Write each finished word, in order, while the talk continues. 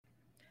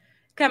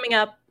Coming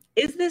up,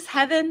 is this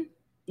heaven?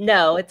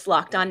 No, it's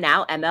Locked On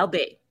Now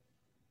MLB.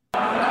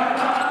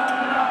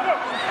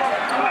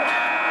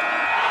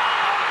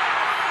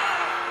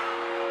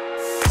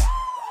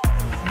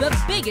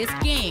 The biggest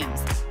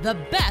games, the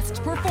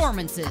best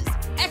performances,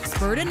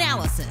 expert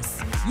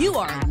analysis. You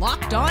are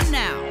Locked On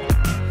Now.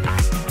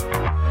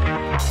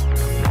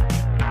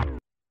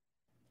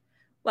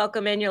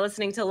 Welcome in. You're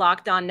listening to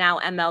Locked On Now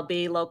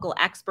MLB, local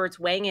experts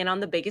weighing in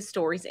on the biggest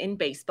stories in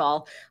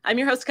baseball. I'm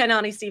your host,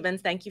 Kainani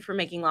Stevens. Thank you for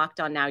making Locked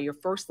On Now your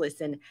first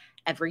listen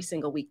every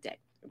single weekday.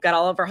 We've got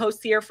all of our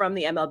hosts here from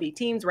the MLB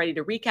teams ready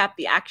to recap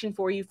the action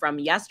for you from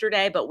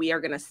yesterday, but we are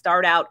going to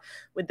start out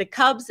with the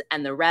Cubs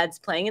and the Reds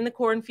playing in the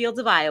cornfields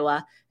of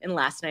Iowa in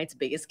last night's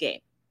biggest game.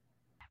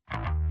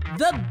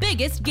 The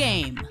biggest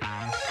game.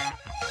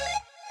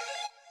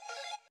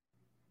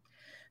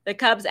 The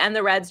Cubs and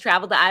the Reds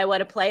traveled to Iowa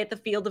to play at the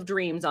Field of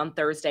Dreams on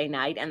Thursday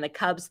night, and the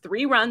Cubs'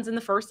 3 runs in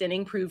the first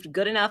inning proved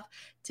good enough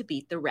to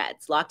beat the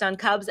Reds. Locked On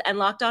Cubs and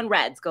Locked On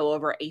Reds go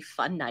over a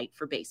fun night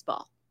for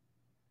baseball.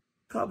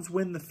 Cubs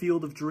win the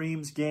Field of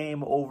Dreams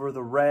game over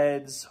the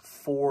Reds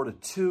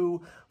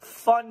 4-2.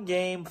 Fun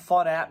game,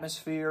 fun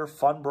atmosphere,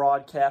 fun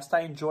broadcast.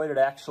 I enjoyed it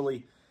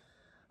actually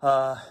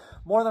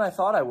more than I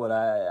thought I would.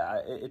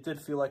 It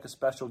did feel like a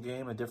special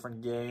game, a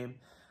different game.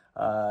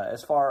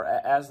 As far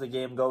as the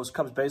game goes,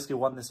 Cubs basically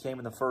won this game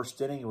in the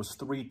first inning. It was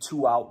 3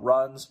 2-out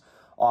runs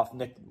off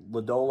Nick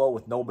Lodolo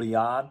with nobody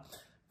on.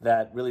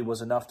 That really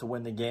was enough to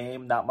win the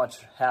game. Not much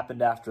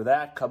happened after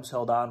that. Cubs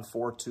held on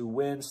 4-2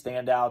 win.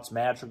 Standouts,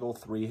 Madrigal,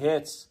 3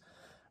 hits.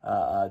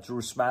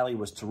 Drew Smyly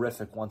was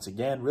terrific once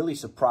again. Really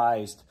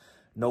surprised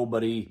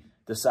nobody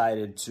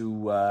decided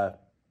to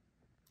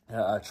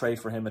trade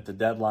for him at the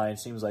deadline.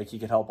 Seems like he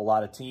could help a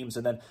lot of teams.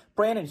 And then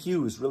Brandon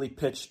Hughes really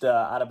pitched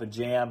out of a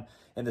jam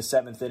in the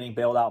 7th inning,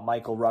 bailed out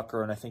Michael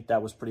Rucker, and I think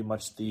that was pretty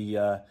much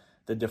the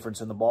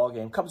difference in the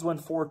ballgame. Cubs win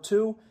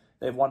 4-2.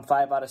 They've won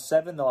 5 out of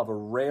 7. They'll have a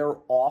rare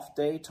off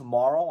day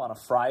tomorrow on a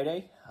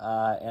Friday,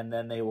 and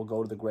then they will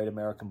go to the Great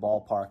American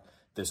Ballpark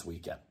this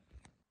weekend.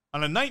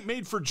 On a night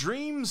made for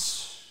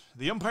dreams,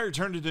 the umpire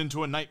turned it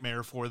into a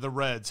nightmare for the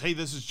Reds. Hey,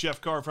 this is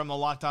Jeff Carr from the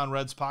Locked On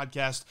Reds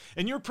podcast,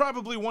 and you're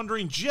probably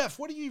wondering, Jeff,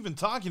 what are you even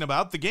talking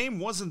about? The game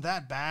wasn't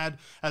that bad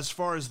as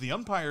far as the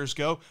umpires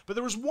go, but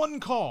there was one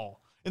call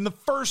in the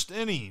first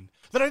inning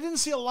that I didn't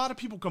see a lot of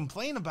people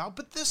complain about,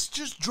 but this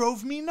just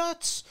drove me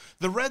nuts.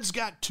 The Reds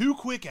got 2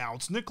 quick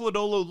outs. Nick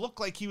Lodolo looked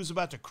like he was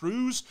about to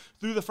cruise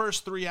through the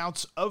first 3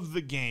 outs of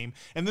the game,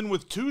 and then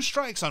with 2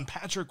 strikes on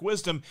Patrick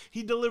Wisdom,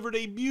 he delivered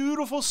a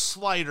beautiful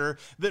slider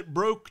that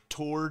broke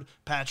toward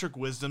Patrick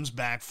Wisdom's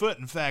back foot.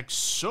 In fact,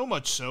 so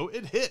much so,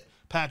 it hit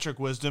Patrick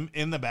Wisdom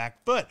in the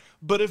back foot.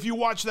 But if you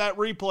watch that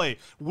replay,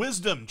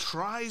 Wisdom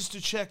tries to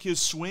check his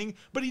swing,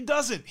 but he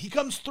doesn't. He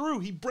comes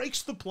through. He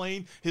breaks the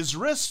plane. His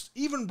wrists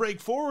even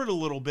break forward a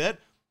little bit.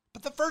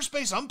 But the first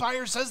base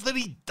umpire says that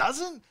he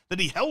doesn't,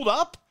 that he held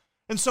up.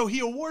 And so he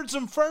awards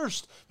him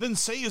first. Then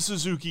Seiya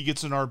Suzuki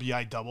gets an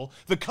RBI double.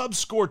 The Cubs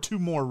score 2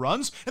 more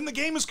runs, and the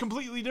game is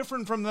completely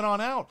different from then on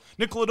out.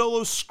 Nick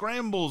Lodolo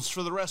scrambles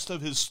for the rest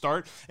of his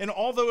start, and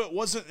although it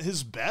wasn't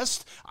his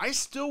best, I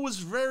still was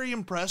very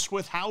impressed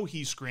with how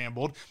he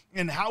scrambled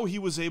and how he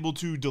was able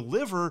to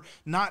deliver,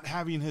 not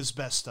having his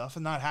best stuff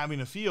and not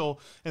having a feel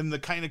and the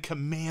kind of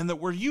command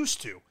that we're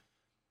used to.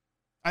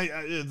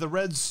 The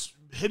Reds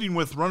hitting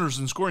with runners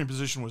in scoring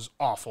position was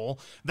awful.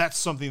 That's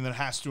something that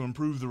has to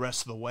improve the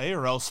rest of the way,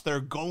 or else they're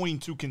going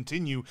to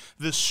continue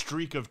this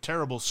streak of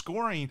terrible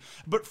scoring.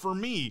 But for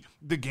me,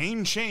 the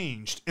game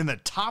changed in the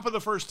top of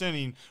the first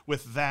inning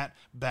with that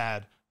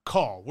bad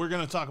call. We're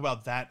going to talk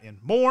about that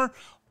and more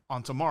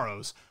on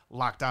tomorrow's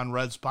Locked On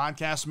Reds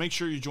podcast. Make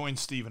sure you join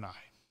Steve and I.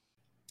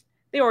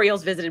 The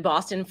Orioles visited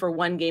Boston for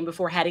 1 game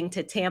before heading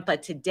to Tampa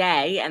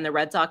today, and the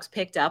Red Sox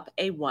picked up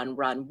a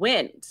 1-run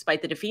win.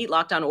 Despite the defeat,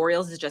 Locked On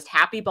Orioles is just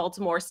happy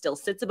Baltimore still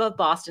sits above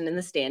Boston in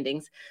the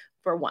standings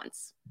for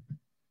once.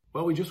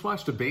 Well, we just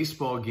watched a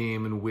baseball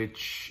game in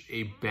which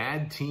a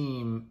bad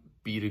team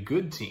beat a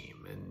good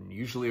team. And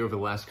usually over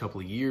the last couple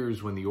of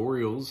years when the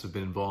Orioles have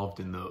been involved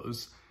in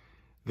those,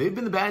 they've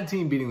been the bad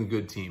team beating the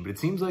good team. But it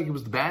seems like it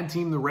was the bad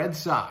team, the Red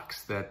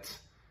Sox, that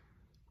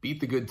beat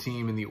the good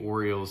team in the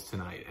Orioles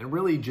tonight. And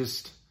really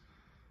just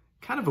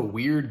kind of a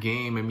weird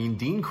game. I mean,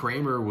 Dean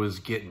Kramer was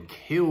getting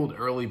killed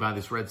early by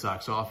this Red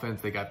Sox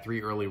offense. They got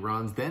 3 early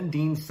runs. Then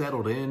Dean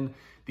settled in.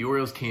 The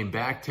Orioles came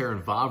back.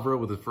 Terrin Vavra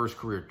with his first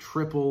career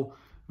triple.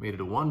 Made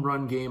it a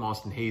 1-run game.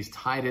 Austin Hayes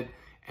tied it.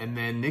 And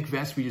then Nick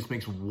Vespi just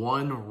makes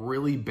one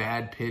really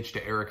bad pitch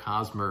to Eric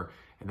Hosmer.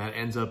 And that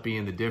ends up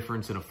being the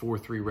difference in a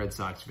 4-3 Red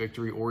Sox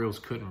victory. Orioles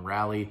couldn't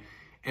rally.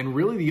 And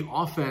really, the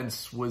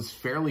offense was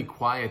fairly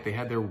quiet. They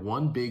had their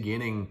 1 big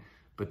inning,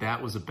 but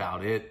that was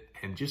about it.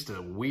 And just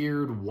a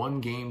weird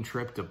 1-game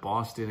trip to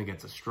Boston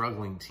against a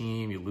struggling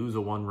team. You lose a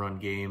 1-run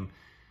game.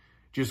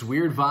 Just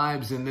weird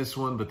vibes in this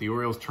one, but the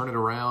Orioles turn it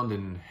around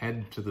and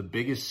head to the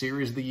biggest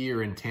series of the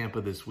year in Tampa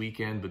this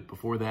weekend. But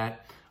before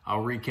that,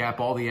 I'll recap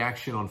all the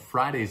action on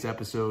Friday's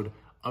episode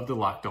of the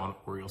Locked On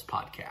Orioles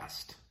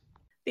podcast.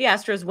 The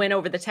Astros win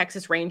over the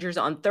Texas Rangers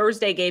on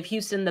Thursday gave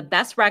Houston the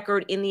best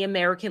record in the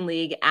American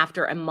League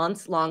after a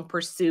months-long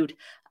pursuit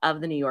of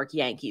the New York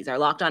Yankees. Our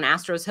Locked On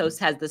Astros host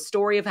has the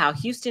story of how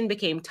Houston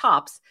became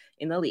tops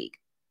in the league.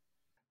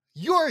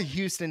 Your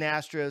Houston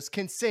Astros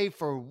can say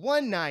for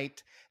one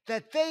night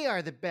that they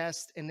are the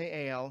best in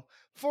the AL.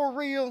 For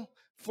real,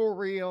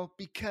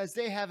 because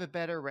they have a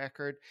better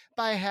record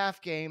by a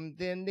half game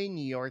than the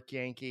New York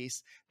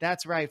Yankees.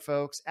 That's right,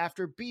 folks.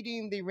 After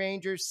beating the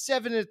Rangers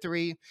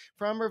 7-3,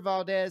 Framber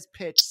Valdez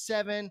pitched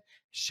 7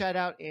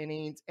 shutout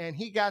innings, and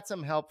he got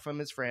some help from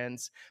his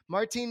friends.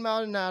 Martin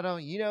Maldonado,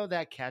 you know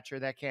that catcher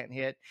that can't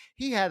hit.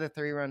 He had a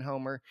 3-run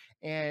homer,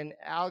 and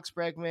Alex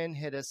Bregman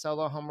hit a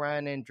solo home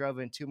run and drove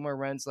in 2 more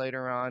runs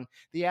later on.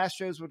 The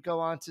Astros would go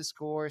on to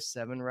score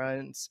 7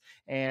 runs,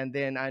 and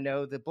then I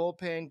know the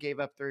bullpen gave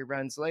up 3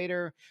 runs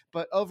later,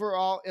 but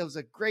overall, it was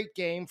a great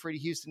game for the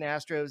Houston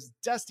Astros.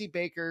 Dusty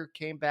Baker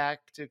came back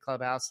to the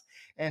clubhouse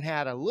and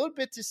had a little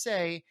bit to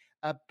say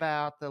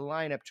about the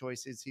lineup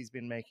choices he's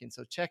been making.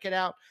 So check it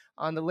out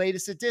on the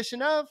latest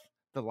edition of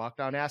the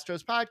Locked On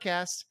Astros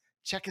podcast.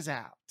 Check us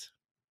out.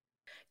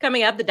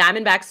 Coming up, the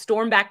Diamondbacks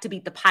storm back to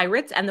beat the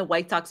Pirates, and the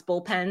White Sox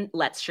bullpen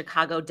lets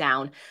Chicago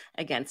down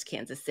against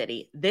Kansas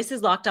City. This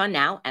is Locked On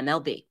Now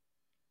MLB.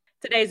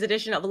 Today's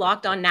edition of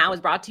Locked On Now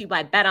is brought to you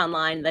by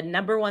BetOnline, the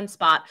 #1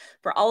 spot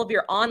for all of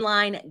your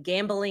online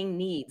gambling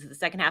needs. The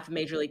second half of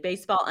Major League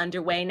Baseball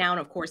underway now, and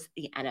of course,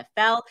 the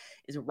NFL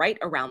is right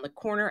around the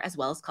corner, as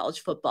well as college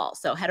football.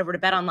 So head over to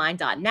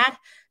betonline.net.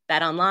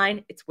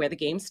 BetOnline, it's where the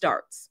game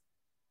starts.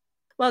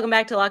 Welcome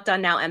back to Locked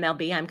On Now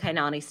MLB. I'm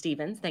Kainani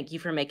Stevens. Thank you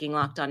for making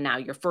Locked On Now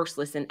your first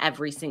listen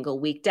every single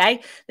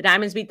weekday. The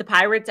Diamonds beat the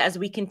Pirates as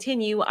we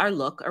continue our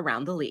look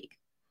around the league.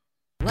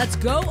 Let's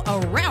go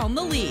around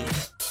the league.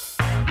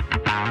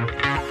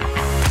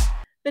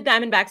 The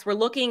Diamondbacks were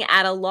looking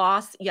at a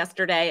loss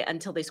yesterday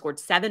until they scored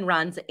 7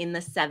 runs in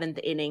the 7th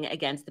inning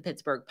against the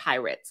Pittsburgh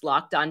Pirates.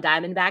 Locked On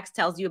Diamondbacks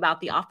tells you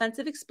about the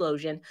offensive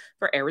explosion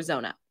for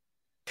Arizona.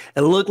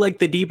 It looked like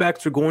the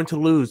D-backs were going to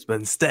lose, but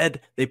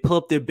instead, they pull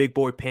up their big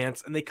boy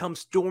pants and they come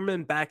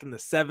storming back in the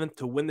 7th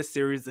to win the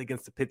series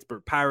against the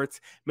Pittsburgh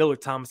Pirates. Miller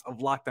Thomas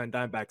of Locked On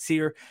Diamondbacks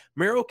here.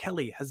 Merrill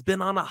Kelly has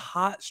been on a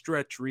hot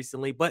stretch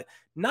recently, but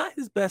not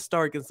his best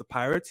start against the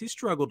Pirates. He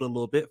struggled a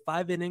little bit.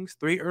 5 innings,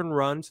 3 earned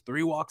runs,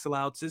 3 walks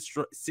allowed, 6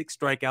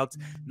 strikeouts.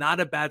 Not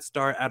a bad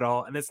start at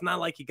all, and it's not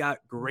like he got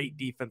great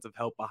defensive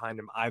help behind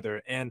him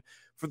either. And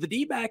for the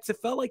D-backs,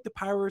 it felt like the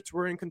Pirates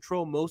were in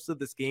control most of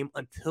this game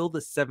until the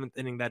 7th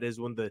inning. That is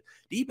when the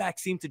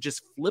D-backs seemed to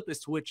just flip a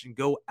switch and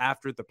go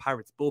after the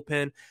Pirates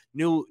bullpen.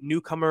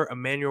 Newcomer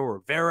Emmanuel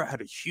Rivera had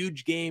a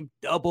huge game,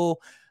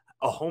 double,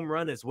 a home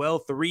run as well,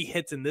 3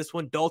 hits in this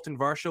one. Dalton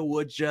Varsho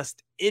was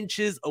just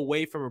inches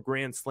away from a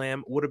grand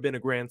slam, would have been a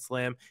grand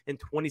slam in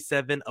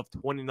 27 of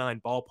 29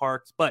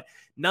 ballparks. But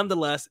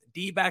nonetheless,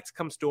 D-backs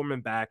come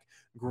storming back.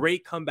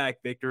 Great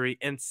comeback victory.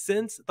 And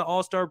since the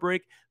All-Star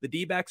break, the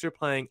D-backs are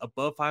playing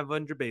above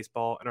 500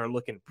 baseball and are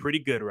looking pretty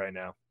good right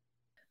now.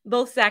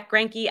 Both Zach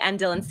Greinke and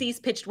Dylan Cease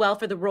pitched well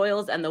for the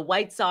Royals and the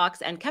White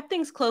Sox and kept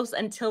things close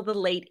until the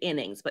late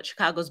innings, but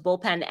Chicago's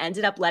bullpen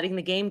ended up letting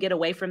the game get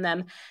away from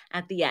them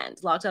at the end.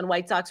 Locked On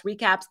White Sox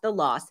recaps the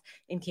loss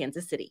in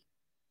Kansas City.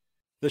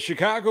 The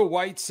Chicago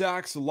White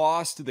Sox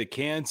lost to the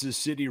Kansas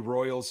City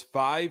Royals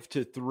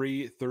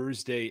 5-3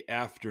 Thursday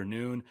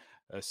afternoon.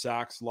 The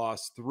Sox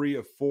lost 3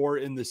 of 4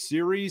 in the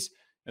series,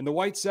 and the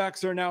White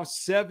Sox are now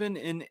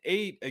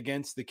 7-8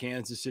 against the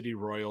Kansas City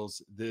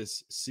Royals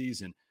this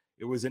season.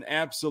 It was an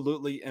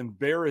absolutely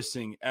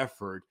embarrassing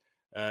effort,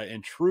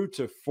 and true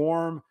to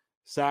form,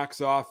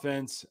 Sox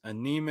offense,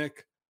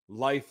 anemic,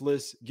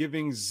 lifeless,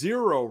 giving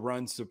 0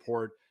 run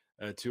support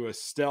to a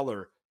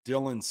stellar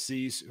Dylan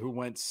Cease, who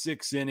went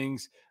 6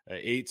 innings,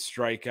 8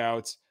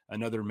 strikeouts,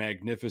 another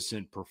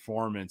magnificent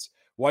performance.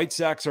 White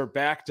Sox are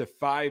back to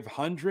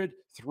 500,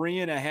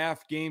 3.5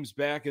 games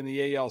back in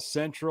the AL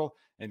Central,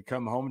 and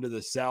come home to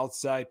the South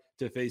Side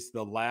to face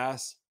the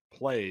last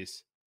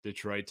place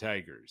Detroit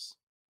Tigers.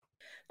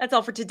 That's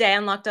all for today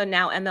on Locked On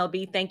Now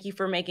MLB. Thank you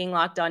for making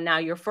Locked On Now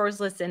your first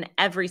listen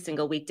every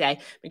single weekday.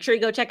 Make sure you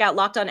go check out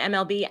Locked On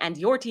MLB and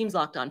your team's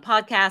Locked On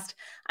podcast.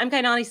 I'm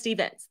Kainani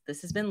Stevens.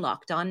 This has been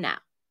Locked On Now.